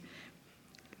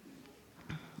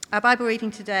Our Bible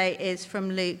reading today is from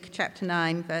Luke chapter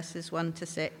 9, verses 1 to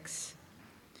 6.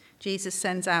 Jesus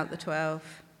sends out the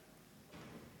 12.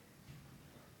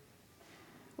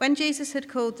 When Jesus had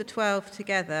called the 12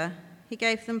 together, he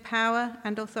gave them power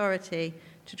and authority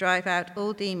to drive out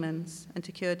all demons and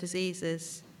to cure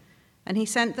diseases. And he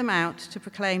sent them out to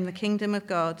proclaim the kingdom of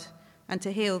God and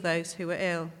to heal those who were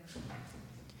ill.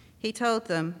 He told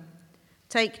them,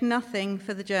 "Take nothing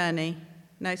for the journey,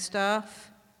 no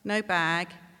staff, no bag,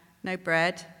 no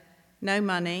bread, no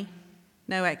money,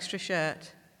 no extra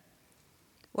shirt.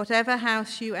 Whatever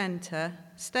house you enter,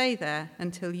 stay there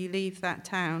until you leave that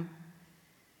town.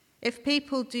 If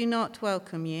people do not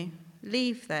welcome you,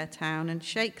 leave their town and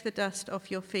shake the dust off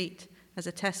your feet as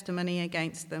a testimony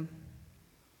against them."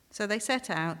 So they set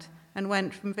out and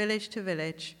went from village to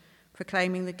village,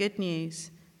 proclaiming the good news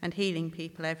and healing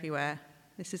people everywhere.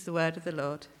 This is the word of the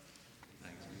Lord.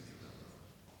 Thank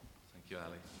you,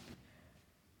 Ali.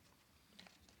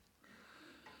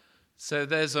 So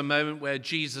there's a moment where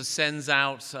Jesus sends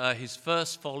out his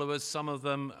first followers, some of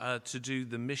them to do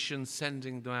the mission,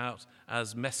 sending them out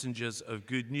as messengers of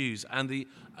good news. And the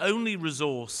only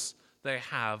resource they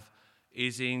have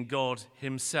is in God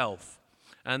himself.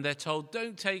 And they're told,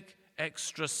 don't take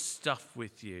extra stuff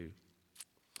with you.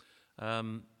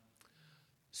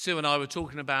 Sue and I were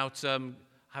talking about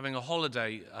having a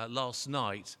holiday last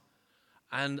night.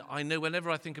 And I know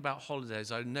whenever I think about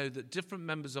holidays, I know that different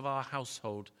members of our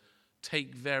household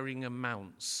take varying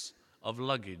amounts of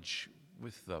luggage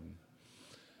with them.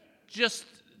 Just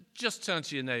turn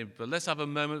to your neighbour. Let's have a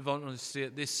moment of honesty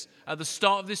at the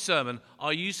start of this sermon.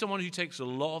 Are you someone who takes a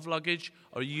lot of luggage,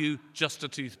 or are you just a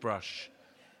toothbrush?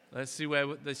 Let's see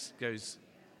where this goes.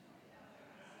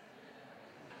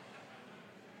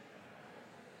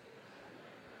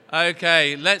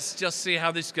 Okay, let's just see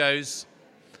how this goes.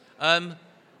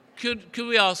 Could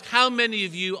we ask, how many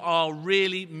of you are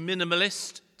really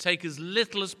minimalist? Take as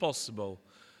little as possible.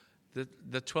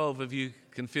 The 12 of you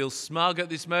can feel smug at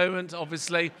this moment,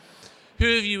 obviously.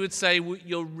 Who of you would say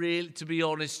you're really, to be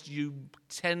honest, you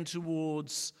tend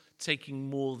towards taking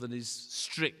more than is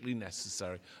strictly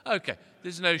necessary? Okay,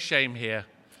 there's no shame here.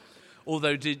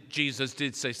 Although Jesus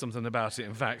did say something about it,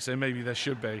 in fact, so maybe there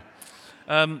should be.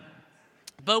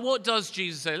 But what does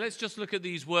Jesus say? Let's just look at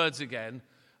these words again.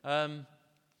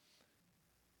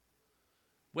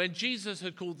 When Jesus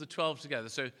had called the 12 together,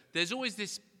 so there's always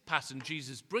this pattern.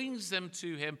 Jesus brings them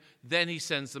to him, then he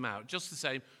sends them out. Just the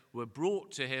same, we're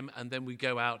brought to him, and then we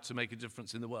go out to make a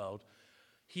difference in the world.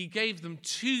 He gave them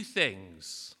two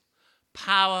things,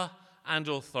 power and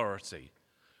authority,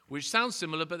 which sounds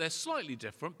similar, but they're slightly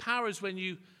different. Power is when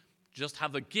you just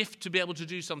have the gift to be able to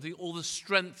do something or the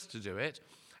strength to do it.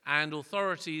 And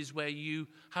authority is where you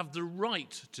have the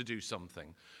right to do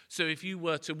something. So if you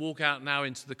were to walk out now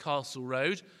into the Castle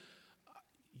Road,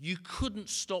 you couldn't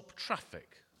stop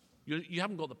traffic. You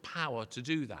haven't got the power to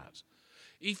do that.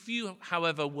 If you,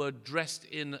 however, were dressed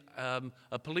in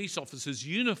a police officer's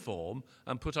uniform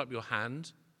and put up your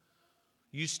hand,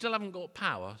 you still haven't got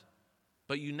power,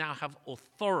 but you now have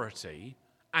authority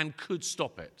and could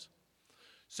stop it.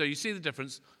 So you see the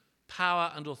difference,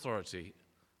 power and authority.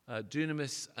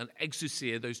 Dunamis and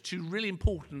exousia, those two really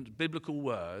important biblical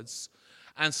words.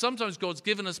 And sometimes God's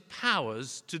given us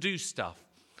powers to do stuff.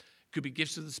 It could be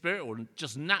gifts of the Spirit or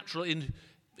just natural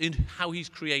in how he's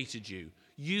created you.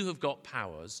 You have got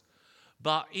powers.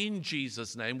 But in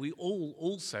Jesus' name, we all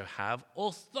also have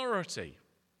authority.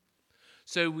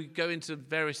 So we go into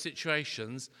various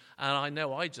situations, and I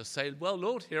know I just say, well,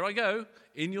 Lord, here I go,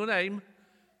 in your name.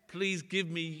 Please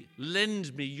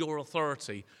lend me your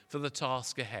authority for the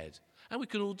task ahead. And we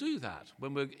can all do that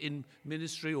when we're in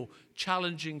ministry or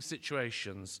challenging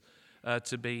situations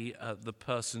to be the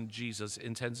person Jesus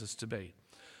intends us to be.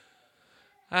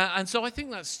 And so I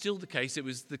think that's still the case. It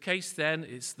was the case then,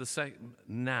 it's the same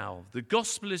now. The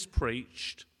gospel is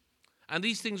preached, and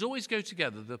these things always go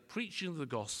together. The preaching of the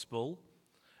gospel,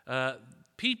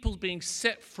 people being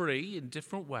set free in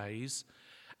different ways,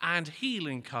 and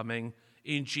healing coming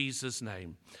in Jesus'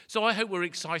 name. So I hope we're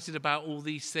excited about all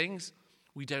these things.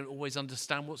 We don't always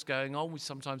understand what's going on. We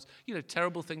sometimes,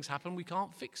 terrible things happen. We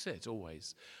can't fix it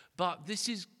always. But this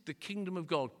is the kingdom of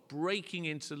God breaking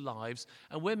into lives,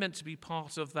 and we're meant to be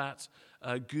part of that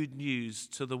good news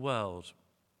to the world.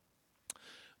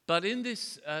 But in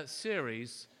this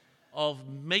series of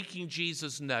making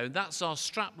Jesus known, that's our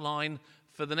strap line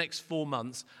for the next 4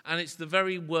 months, and it's the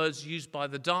very words used by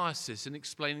the diocese in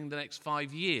explaining the next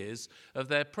 5 years of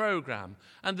their program.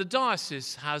 And the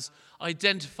diocese has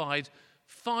identified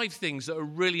 5 things that are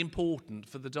really important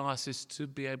for the diocese to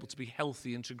be able to be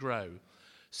healthy and to grow.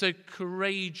 So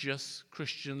courageous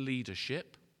Christian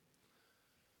leadership,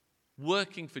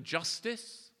 working for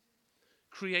justice,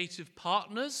 creative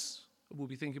partners. We'll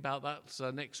be thinking about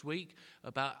that next week,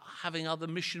 about having other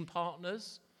mission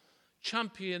partners,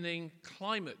 championing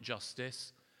climate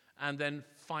justice, and then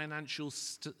financial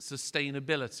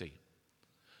sustainability.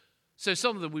 So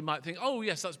some of them we might think, oh,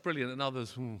 yes, that's brilliant, and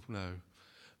others, no.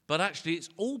 But actually, it's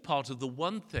all part of the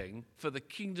one thing for the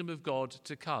kingdom of God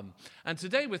to come. And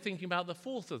today we're thinking about the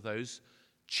fourth of those,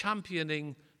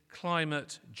 championing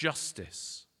climate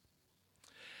justice.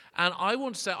 And I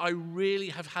want to say I really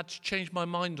have had to change my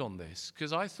mind on this,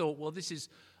 because I thought, well, this is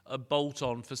a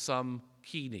bolt-on for some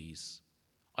keenies.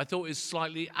 I thought it was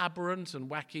slightly aberrant and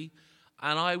wacky,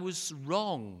 and I was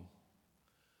wrong.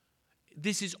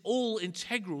 This is all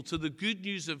integral to the good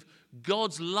news of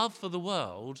God's love for the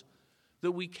world,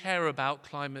 that we care about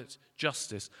climate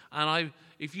justice. And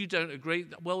if you don't agree,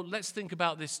 well, let's think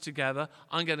about this together.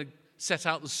 I'm going to set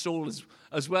out the stall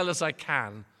as well as I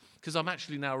can, because I'm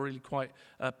actually now really quite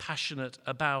passionate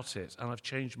about it, and I've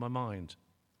changed my mind.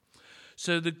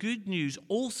 So the good news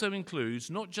also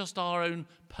includes not just our own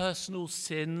personal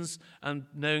sins and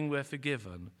knowing we're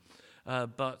forgiven,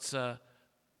 but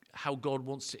how God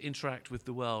wants to interact with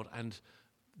the world, and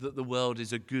that the world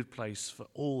is a good place for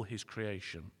all his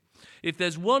creation. If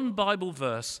there's one Bible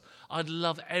verse I'd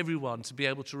love everyone to be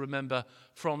able to remember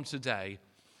from today,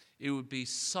 it would be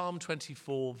Psalm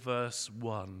 24, verse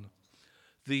 1.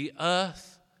 The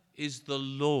earth is the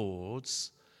Lord's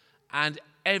and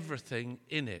everything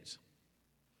in it.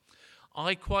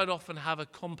 I quite often have a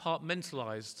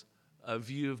compartmentalized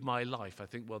view of my life. I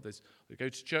think, well, I go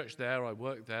to church there, I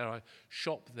work there, I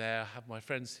shop there, have my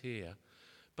friends here.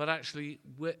 But actually,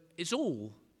 it's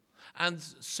all. And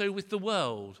so with the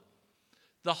world,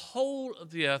 the whole of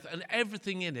the earth and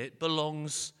everything in it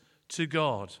belongs to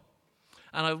God.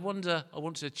 And I want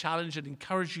to challenge and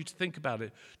encourage you to think about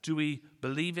it. Do we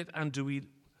believe it, and do we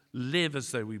live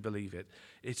as though we believe it?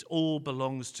 It all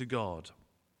belongs to God.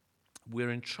 We're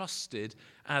entrusted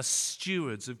as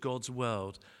stewards of God's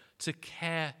world to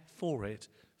care for it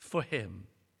for him.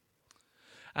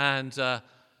 And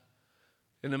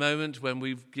in a moment, when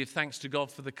we give thanks to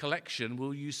God for the collection,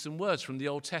 we'll use some words from the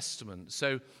Old Testament.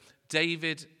 So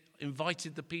David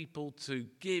invited the people to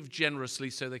give generously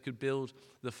so they could build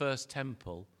the first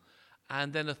temple.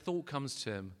 And then a thought comes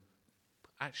to him,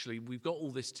 actually, we've got all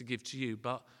this to give to you,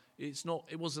 but it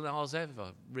wasn't ours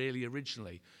ever, really,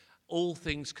 originally. All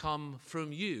things come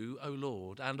from you, O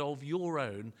Lord, and of your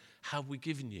own have we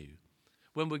given you.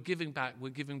 When we're giving back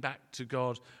to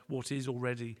God what is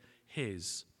already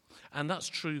his. And that's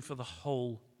true for the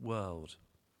whole world.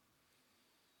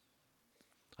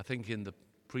 I think in the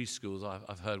preschools,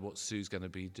 I've heard what Sue's going to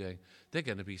be doing. They're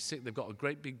going to be sick. They've got a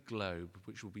great big globe,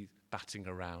 which will be batting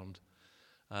around.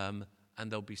 And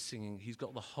they'll be singing, he's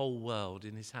got the whole world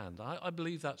in his hand. I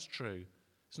believe that's true.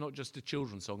 It's not just a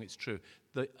children's song, it's true.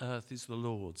 The earth is the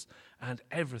Lord's and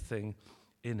everything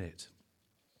in it.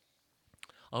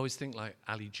 I always think like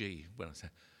Ali G when I say,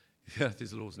 the earth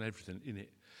is the Lord's and everything in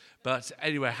it. But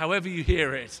anyway, however you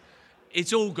hear it,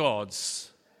 it's all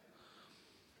God's.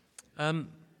 But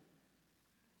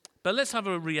let's have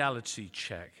a reality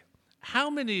check. How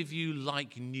many of you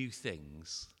like new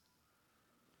things?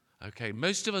 Okay,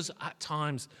 most of us at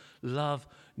times love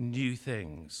new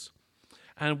things.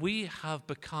 And we have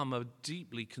become a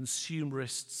deeply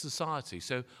consumerist society.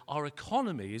 So our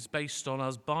economy is based on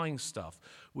us buying stuff.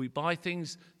 We buy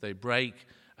things, they break,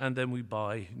 and then we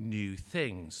buy new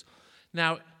things.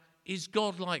 Now, is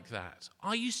God like that?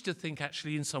 I used to think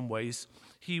actually in some ways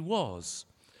he was.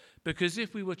 Because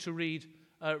if we were to read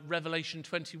Revelation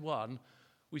 21,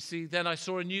 we see, then I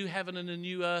saw a new heaven and a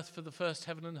new earth, for the first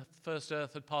heaven and the first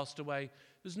earth had passed away.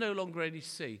 There's no longer any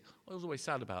sea. I was always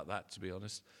sad about that, to be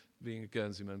honest, being a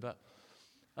Guernseyman. But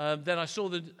then I saw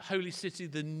the holy city,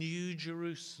 the new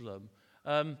Jerusalem.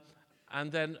 And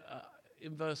then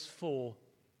in verse 4,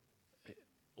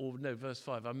 verse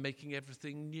 5, I'm making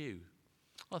everything new.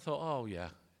 I thought, oh yeah,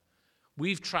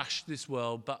 we've trashed this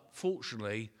world, but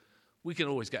fortunately, we can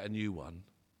always get a new one.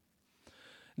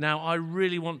 Now, I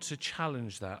really want to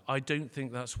challenge that. I don't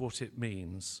think that's what it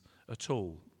means at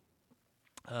all.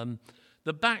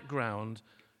 The background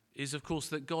is, of course,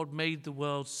 that God made the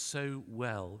world so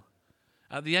well.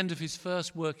 At the end of his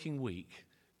first working week,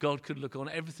 God could look on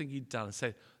everything he'd done and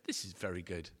say, this is very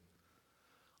good.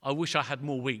 I wish I had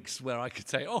more weeks where I could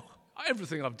say, oh,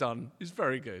 everything I've done is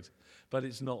very good. But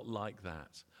it's not like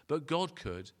that. But God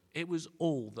could. It was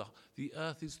all, the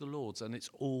earth is the Lord's, and it's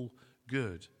all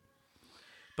good.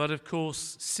 But of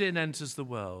course, sin enters the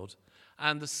world,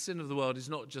 and the sin of the world is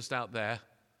not just out there.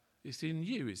 It's in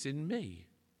you, it's in me.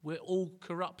 We're all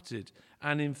corrupted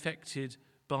and infected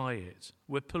by it.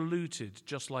 We're polluted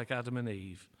just like Adam and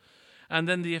Eve. And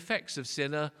then the effects of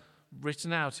sin are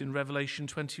written out in Revelation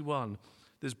 21.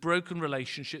 There's broken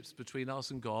relationships between us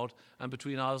and God and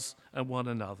between us and one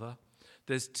another.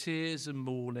 There's tears and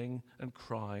mourning and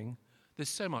crying. There's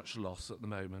so much loss at the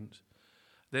moment.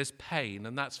 There's pain,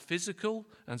 and that's physical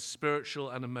and spiritual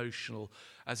and emotional,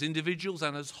 as individuals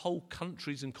and as whole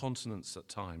countries and continents at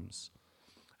times.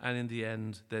 And in the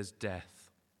end, there's death.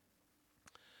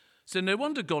 So no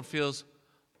wonder God feels,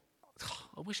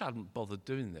 I wish I hadn't bothered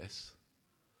doing this.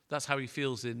 That's how he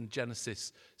feels in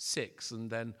Genesis 6, and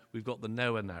then we've got the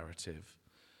Noah narrative.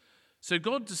 So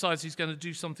God decides he's going to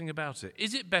do something about it.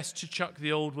 Is it best to chuck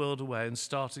the old world away and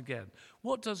start again?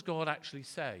 What does God actually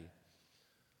say?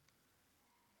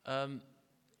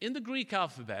 In the Greek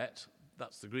alphabet,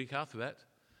 that's the Greek alphabet,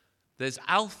 there's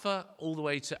alpha all the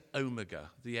way to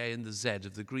omega, the A and the Z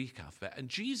of the Greek alphabet. And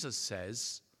Jesus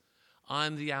says,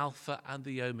 I'm the alpha and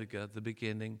the omega, the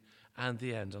beginning and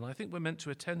the end. And I think we're meant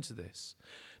to attend to this.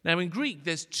 Now, in Greek,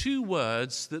 there's two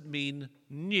words that mean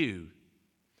new.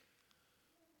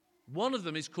 One of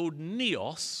them is called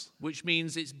neos, which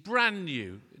means it's brand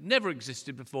new. It never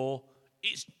existed before.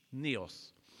 It's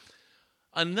neos.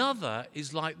 Another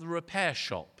is like the repair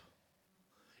shop.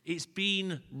 It's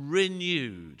been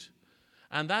renewed.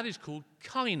 And that is called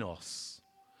kainos.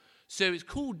 So it's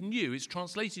called new. It's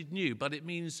translated new, but it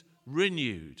means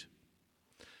renewed.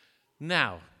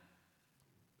 Now,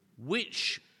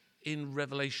 which in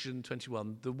Revelation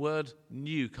 21, the word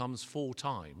new comes 4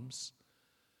 times.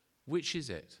 Which is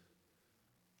it?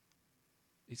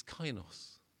 It's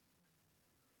kainos.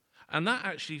 And that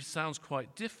actually sounds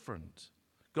quite different.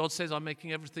 God says, I'm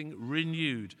making everything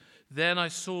renewed. Then I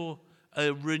saw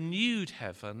a renewed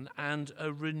heaven and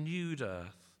a renewed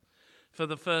earth. For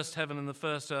the first heaven and the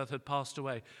first earth had passed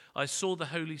away. I saw the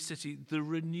holy city, the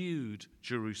renewed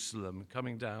Jerusalem,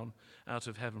 coming down out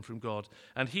of heaven from God.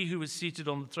 And he who was seated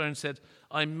on the throne said,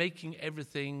 I'm making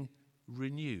everything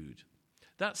renewed.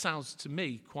 That sounds to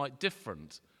me quite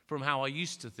different from how I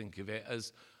used to think of it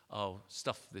as, oh,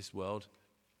 stuff this world,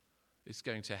 it's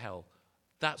going to hell.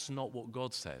 That's not what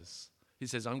God says. He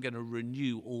says, I'm going to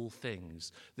renew all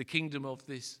things. The kingdom of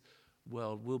this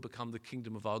world will become the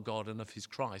kingdom of our God and of his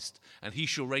Christ, and he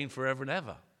shall reign forever and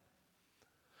ever.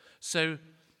 So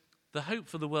the hope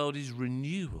for the world is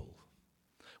renewal.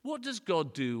 What does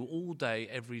God do all day,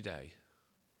 every day?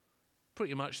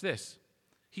 Pretty much this.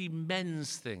 He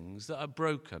mends things that are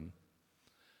broken.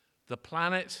 The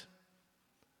planet,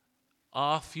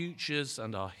 our futures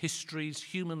and our histories,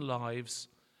 human lives,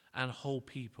 and whole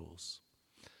peoples.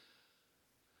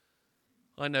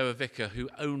 I know a vicar who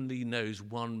only knows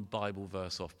one Bible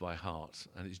verse off by heart,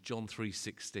 and it's John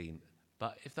 3:16.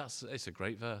 But it's a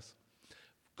great verse.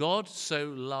 God so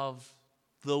loved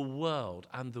the world,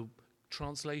 and the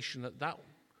translation of that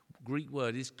Greek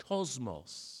word is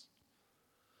cosmos.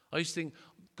 I used to think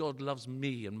God loves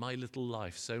me and my little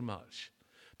life so much,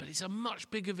 but it's a much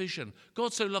bigger vision.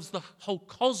 God so loves the whole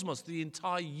cosmos, the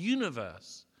entire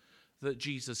universe, that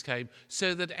Jesus came,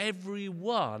 so that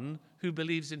everyone who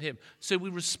believes in him. So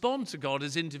we respond to God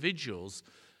as individuals,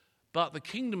 but the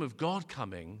kingdom of God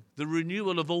coming, the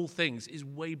renewal of all things, is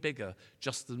way bigger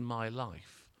just than my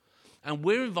life. And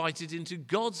we're invited into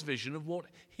God's vision of what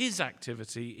his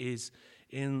activity is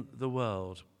in the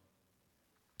world.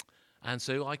 And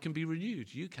so I can be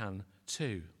renewed. You can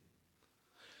too.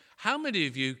 How many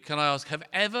of you, can I ask, have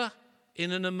ever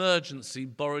in an emergency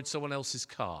borrowed someone else's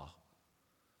car?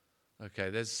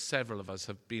 Okay, there's several of us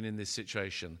have been in this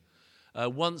situation.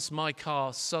 Once my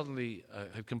car suddenly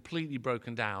had completely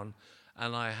broken down,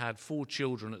 and I had 4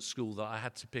 children at school that I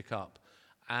had to pick up,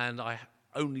 and I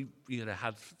only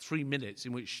had 3 minutes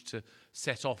in which to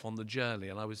set off on the journey,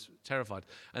 and I was terrified.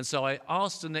 And so I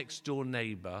asked a next door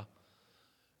neighbour,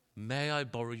 may I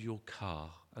borrow your car?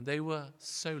 And they were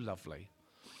so lovely.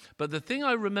 But the thing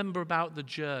I remember about the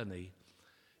journey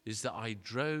is that I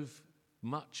drove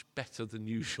much better than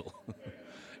usual,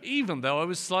 even though I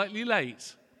was slightly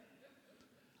late.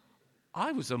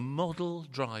 I was a model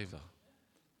driver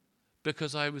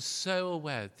because I was so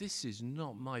aware this is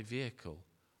not my vehicle.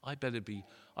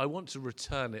 I want to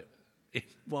return it in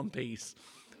one piece,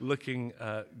 looking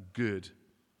good.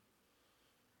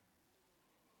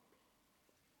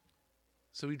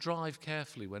 So we drive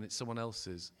carefully when it's someone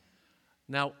else's.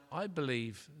 Now, I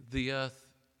believe the earth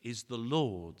is the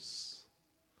Lord's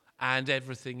and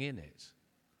everything in it.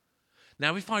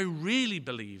 Now, if I really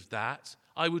believed that,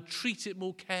 I would treat it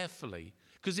more carefully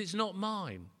because it's not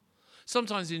mine.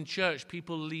 Sometimes in church,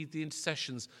 people lead the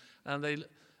intercessions and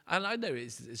I know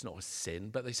it's not a sin,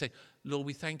 but they say, Lord,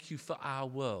 we thank you for our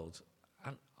world.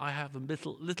 And I have a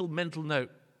little mental note.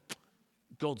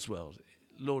 God's world.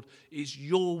 Lord, it's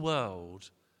your world.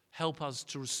 Help us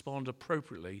to respond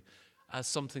appropriately as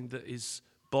something that is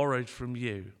borrowed from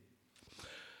you.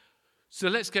 So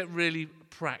let's get really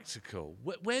practical.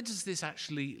 Where does this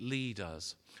actually lead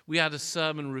us? We had a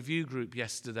sermon review group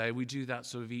yesterday. We do that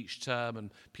sort of each term,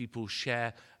 and people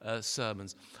share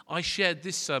sermons. I shared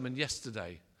this sermon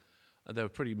yesterday. They were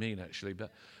pretty mean, actually.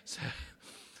 But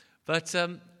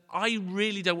I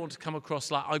really don't want to come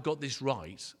across like I got this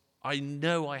right. I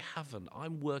know I haven't.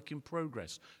 I'm work in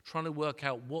progress, trying to work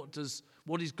out what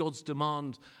is God's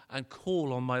demand and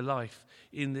call on my life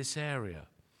in this area.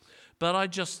 But I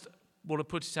just want to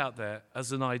put it out there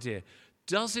as an idea.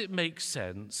 Does it make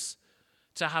sense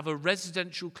to have a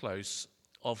residential close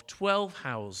of 12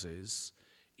 houses,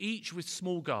 each with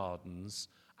small gardens,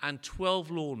 and 12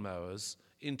 lawnmowers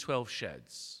in 12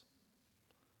 sheds?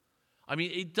 I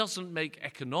mean, it doesn't make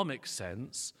economic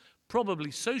sense.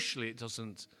 Probably socially it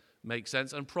doesn't make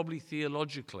sense, and probably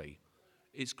theologically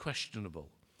it's questionable.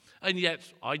 And yet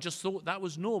I just thought that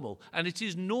was normal. And it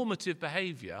is normative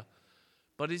behavior,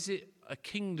 but is it a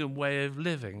kingdom way of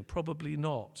living? Probably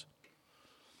not.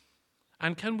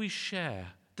 And can we share?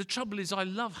 The trouble is I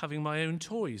love having my own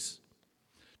toys.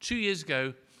 2 years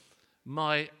ago,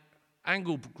 my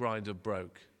angle grinder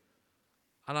broke.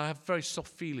 And I have very soft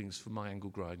feelings for my angle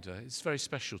grinder. It's very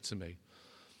special to me.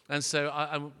 And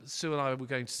so Sue and I were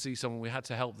going to see someone. We had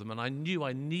to help them. And I knew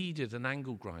I needed an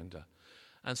angle grinder.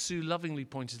 And Sue lovingly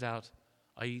pointed out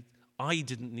I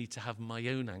didn't need to have my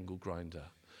own angle grinder.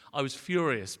 I was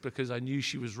furious because I knew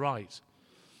she was right.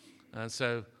 And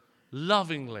so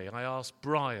lovingly I asked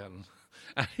Brian.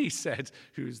 And he said,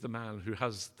 who's the man who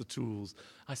has the tools?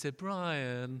 I said,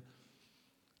 Brian.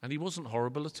 And he wasn't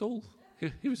horrible at all.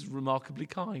 He was remarkably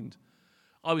kind.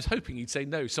 I was hoping he'd say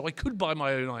no, so I could buy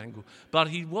my own angle. But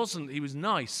he wasn't. He was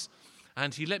nice.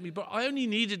 And he let me borrow. I only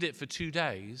needed it for 2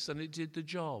 days, and it did the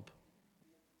job.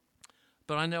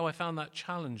 But I know I found that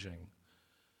challenging.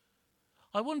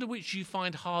 I wonder which you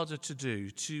find harder to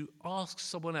do, to ask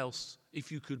someone else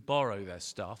if you could borrow their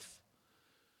stuff,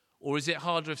 or is it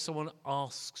harder if someone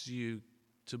asks you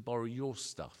to borrow your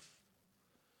stuff?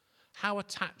 How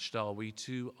attached are we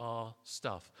to our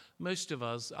stuff? Most of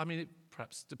us, I mean, it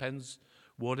perhaps depends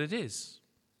what it is.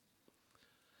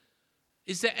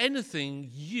 Is there anything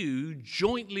you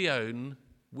jointly own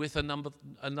with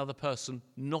another person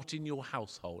not in your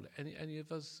household? Any of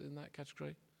us in that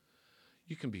category?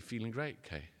 You can be feeling great,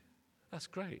 Kay. That's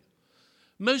great.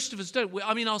 Most of us don't.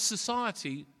 I mean, our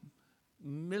society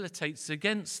militates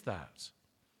against that.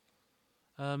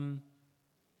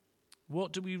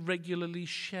 What do we regularly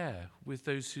share with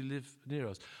those who live near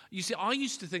us? You see, I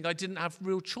used to think I didn't have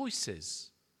real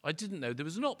choices. I didn't know there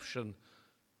was an option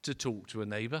to talk to a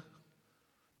neighbour.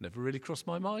 Never really crossed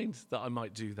my mind that I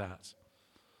might do that.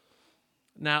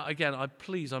 Now, again,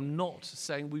 I'm not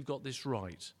saying we've got this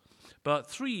right. But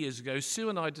 3 years ago, Sue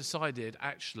and I decided,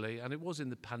 actually, and it was in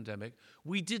the pandemic,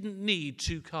 we didn't need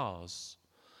 2 cars.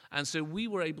 And so we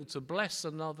were able to bless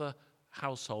another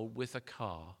household with a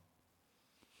car.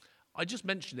 I just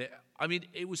mentioned it. I mean,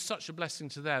 it was such a blessing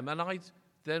to them. And I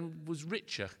then was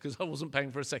richer because I wasn't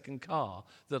paying for a second car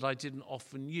that I didn't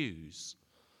often use.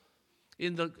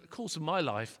 In the course of my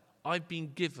life, I've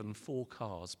been given 4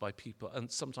 cars by people. And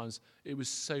sometimes it was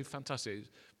so fantastic. It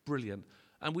was brilliant.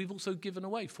 And we've also given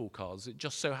away 4 cars. It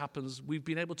just so happens we've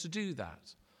been able to do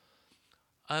that.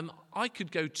 I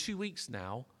could go 2 weeks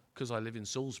now, because I live in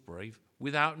Salisbury,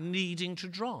 without needing to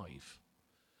drive.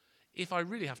 If I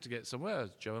really have to get somewhere,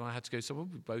 Joe and I had to go somewhere,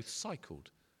 we both cycled.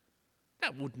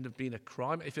 That wouldn't have been a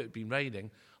crime. If it had been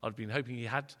raining, I'd been hoping he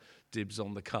had dibs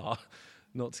on the car,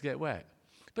 not to get wet.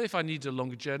 But if I need a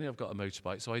longer journey, I've got a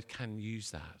motorbike, so I can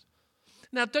use that.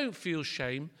 Now, don't feel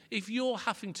shame. If you're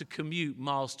having to commute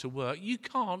miles to work, you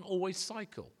can't always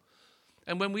cycle.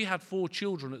 And when we had 4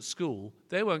 children at school,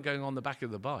 they weren't going on the back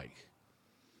of the bike.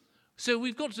 So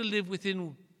we've got to live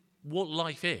within what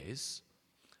life is,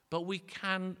 but we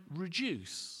can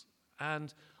reduce.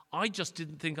 And I just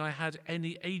didn't think I had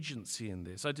any agency in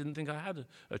this. I didn't think I had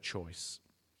a choice.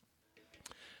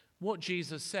 What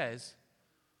Jesus says,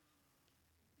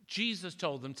 Jesus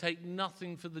told them, take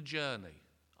nothing for the journey.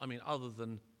 I mean, other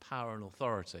than power and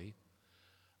authority.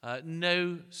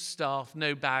 No staff,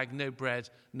 no bag, no bread,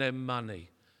 no money,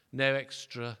 no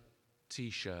extra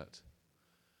T-shirt.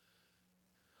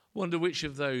 Wonder which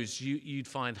of those you'd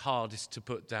find hardest to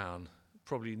put down.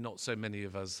 Probably not so many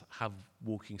of us have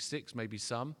walking sticks, maybe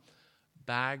some.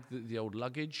 Bag, the old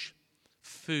luggage.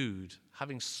 Food,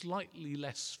 having slightly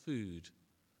less food.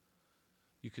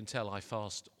 You can tell I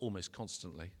fast almost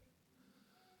constantly.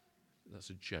 That's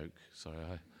a joke, sorry.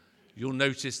 You'll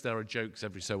notice there are jokes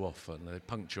every so often. They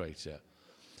punctuate it.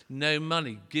 No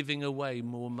money, giving away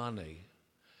more money.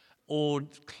 Or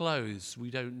clothes, we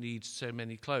don't need so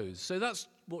many clothes. So that's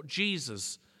what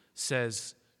Jesus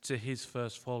says to his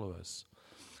first followers.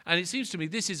 And it seems to me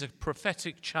this is a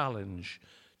prophetic challenge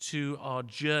to our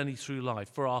journey through life,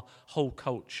 for our whole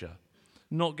culture,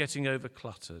 not getting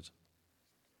overcluttered.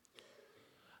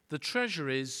 The treasure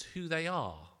is who they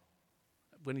are.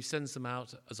 When he sends them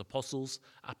out as apostles,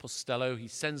 apostello, he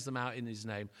sends them out in his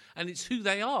name. And it's who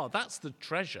they are. That's the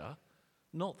treasure,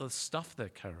 not the stuff they're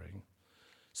carrying.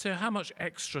 So how much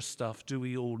extra stuff do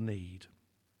we all need?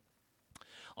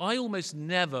 I almost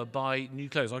never buy new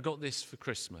clothes. I got this for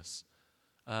Christmas.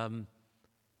 I'm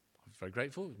very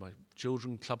grateful. My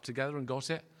children clubbed together and got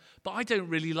it. But I don't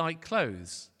really like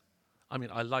clothes. I mean,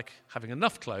 I like having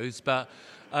enough clothes, but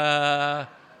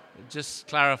just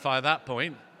clarify that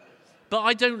point. But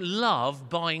I don't love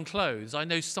buying clothes. I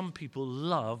know some people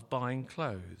love buying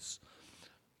clothes.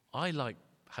 I like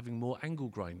having more angle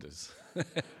grinders.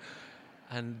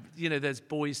 And, there's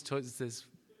boys' toys,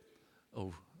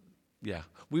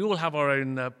 we all have our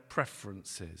own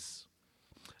preferences.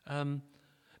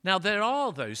 Now, there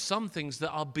are, though, some things that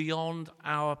are beyond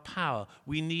our power.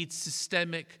 We need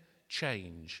systemic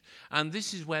change. And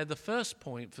this is where the first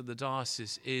point for the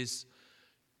diocese is,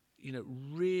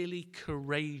 really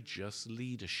courageous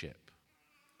leadership.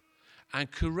 And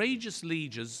courageous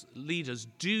leaders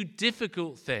do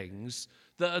difficult things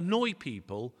that annoy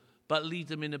people, but lead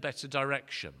them in a better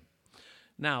direction.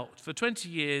 Now, for 20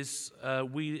 years,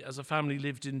 we as a family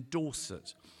lived in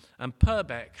Dorset, and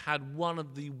Purbeck had one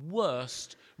of the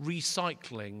worst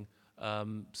recycling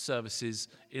services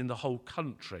in the whole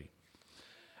country.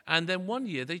 And then one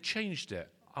year they changed it,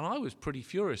 and I was pretty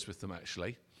furious with them,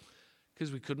 actually,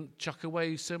 because we couldn't chuck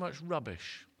away so much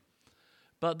rubbish.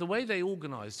 But the way they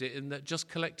organised it, in that just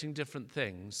collecting different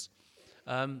things,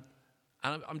 and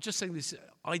I'm just saying this,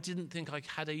 I didn't think I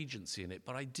had agency in it,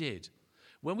 but I did.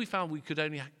 When we found we could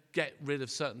only get rid of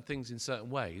certain things in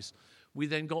certain ways, we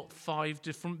then got 5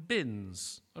 different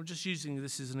bins. I'm just using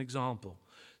this as an example.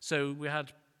 So we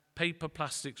had paper,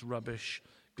 plastics, rubbish,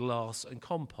 glass, and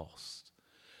compost.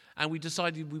 And we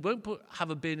decided we won't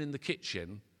have a bin in the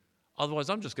kitchen,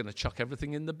 otherwise I'm just going to chuck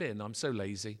everything in the bin. I'm so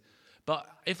lazy. But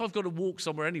if I've got to walk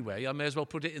somewhere anyway, I may as well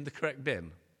put it in the correct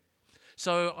bin.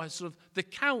 So the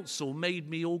council made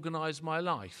me organise my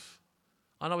life.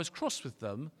 And I was cross with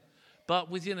them, but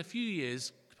within a few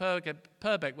years,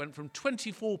 Purbeck went from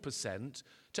 24%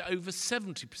 to over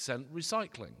 70%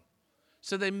 recycling.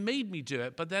 So they made me do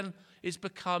it, but then it's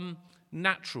become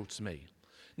natural to me.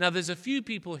 Now, there's a few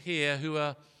people here who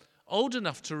are old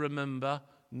enough to remember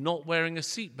not wearing a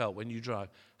seatbelt when you drive.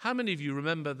 How many of you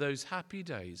remember those happy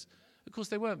days? Of course,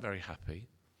 they weren't very happy.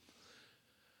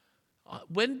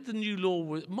 When the new law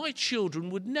was, my children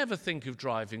would never think of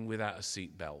driving without a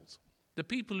seatbelt. The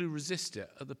people who resist it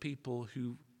are the people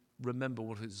who remember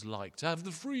what it's like to have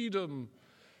the freedom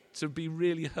to be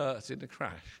really hurt in a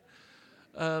crash.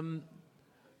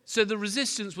 So the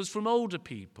resistance was from older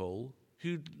people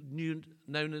who'd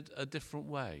known a different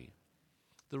way.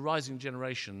 The rising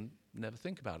generation never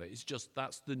think about it. It's just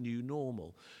that's the new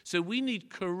normal. So we need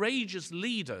courageous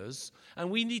leaders, and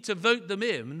we need to vote them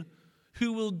in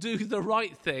who will do the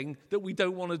right thing that we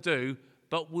don't want to do,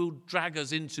 but will drag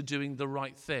us into doing the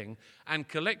right thing. And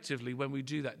collectively, when we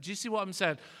do that, do you see what I'm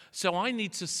saying? So I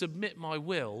need to submit my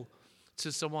will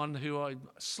to someone who I'm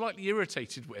slightly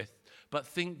irritated with, but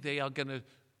think they are going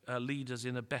to lead us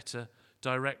in a better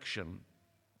direction.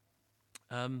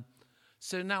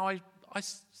 So now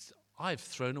I've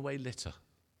thrown away litter.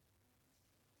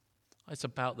 It's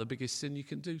about the biggest sin you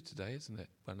can do today, isn't it?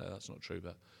 Well, no, that's not true,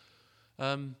 but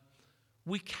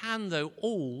we can, though,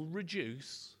 all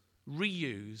reduce,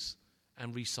 reuse,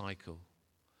 and recycle.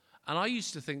 And I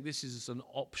used to think this is an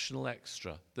optional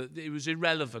extra, that it was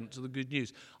irrelevant to the good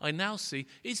news. I now see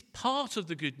it's part of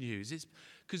the good news. It's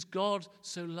because God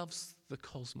so loves the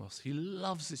cosmos. He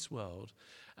loves this world,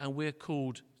 and we're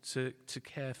called to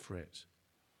care for it.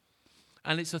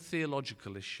 And it's a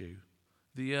theological issue.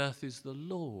 The earth is the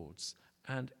Lord's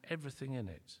and everything in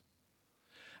it.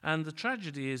 And the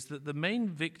tragedy is that the main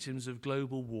victims of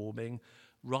global warming,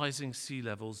 rising sea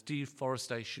levels,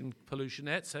 deforestation, pollution,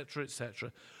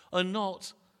 etc., are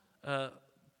not the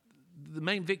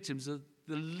main victims are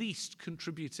the least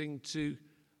contributing to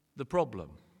the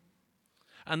problem.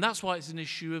 And that's why it's an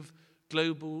issue of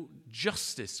global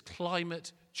justice,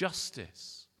 climate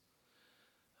justice.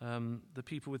 The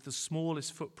people with the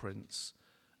smallest footprints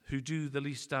who do the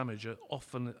least damage are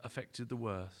often affected the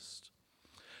worst.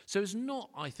 So it's not,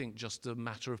 I think, just a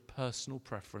matter of personal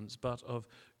preference, but of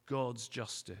God's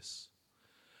justice.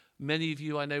 Many of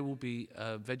you I know will be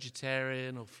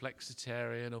vegetarian or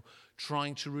flexitarian or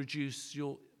trying to reduce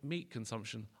your meat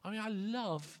consumption. I mean, I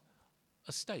love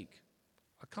a steak.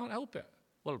 I can't help it.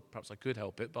 Well, perhaps I could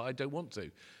help it, but I don't want to.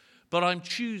 But I'm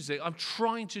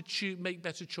trying to make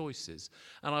better choices.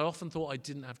 And I often thought I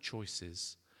didn't have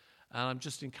choices. And I'm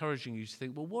just encouraging you to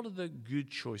think, well, what are the good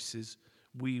choices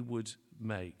we would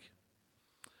make?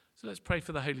 So let's pray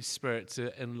for the Holy Spirit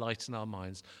to enlighten our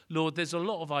minds. Lord, there's a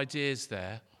lot of ideas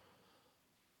there.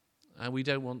 And we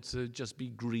don't want to just be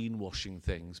greenwashing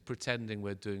things, pretending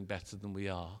we're doing better than we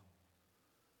are.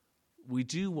 We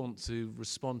do want to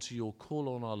respond to your call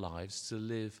on our lives to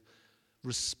live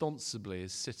responsibly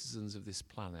as citizens of this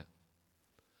planet,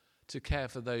 to care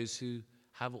for those who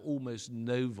have almost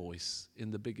no voice in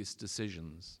the biggest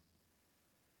decisions.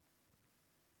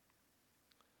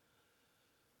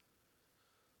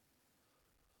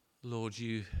 Lord,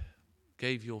 you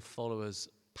gave your followers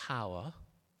power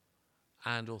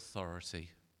and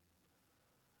authority,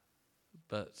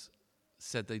 but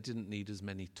said they didn't need as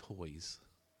many toys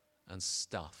and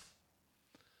stuff.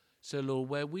 So, Lord,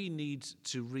 where we need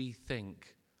to rethink,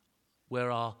 where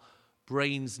our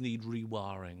brains need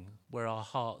rewiring, where our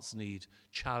hearts need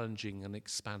challenging and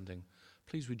expanding,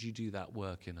 please would you do that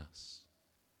work in us?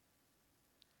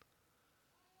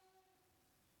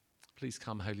 Please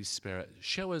come, Holy Spirit.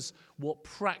 Show us what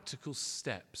practical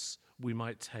steps we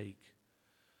might take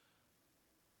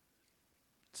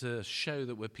to show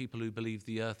that we're people who believe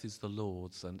the earth is the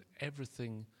Lord's and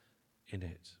everything in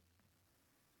it.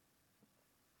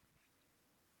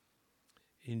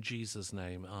 In Jesus'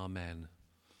 name, amen.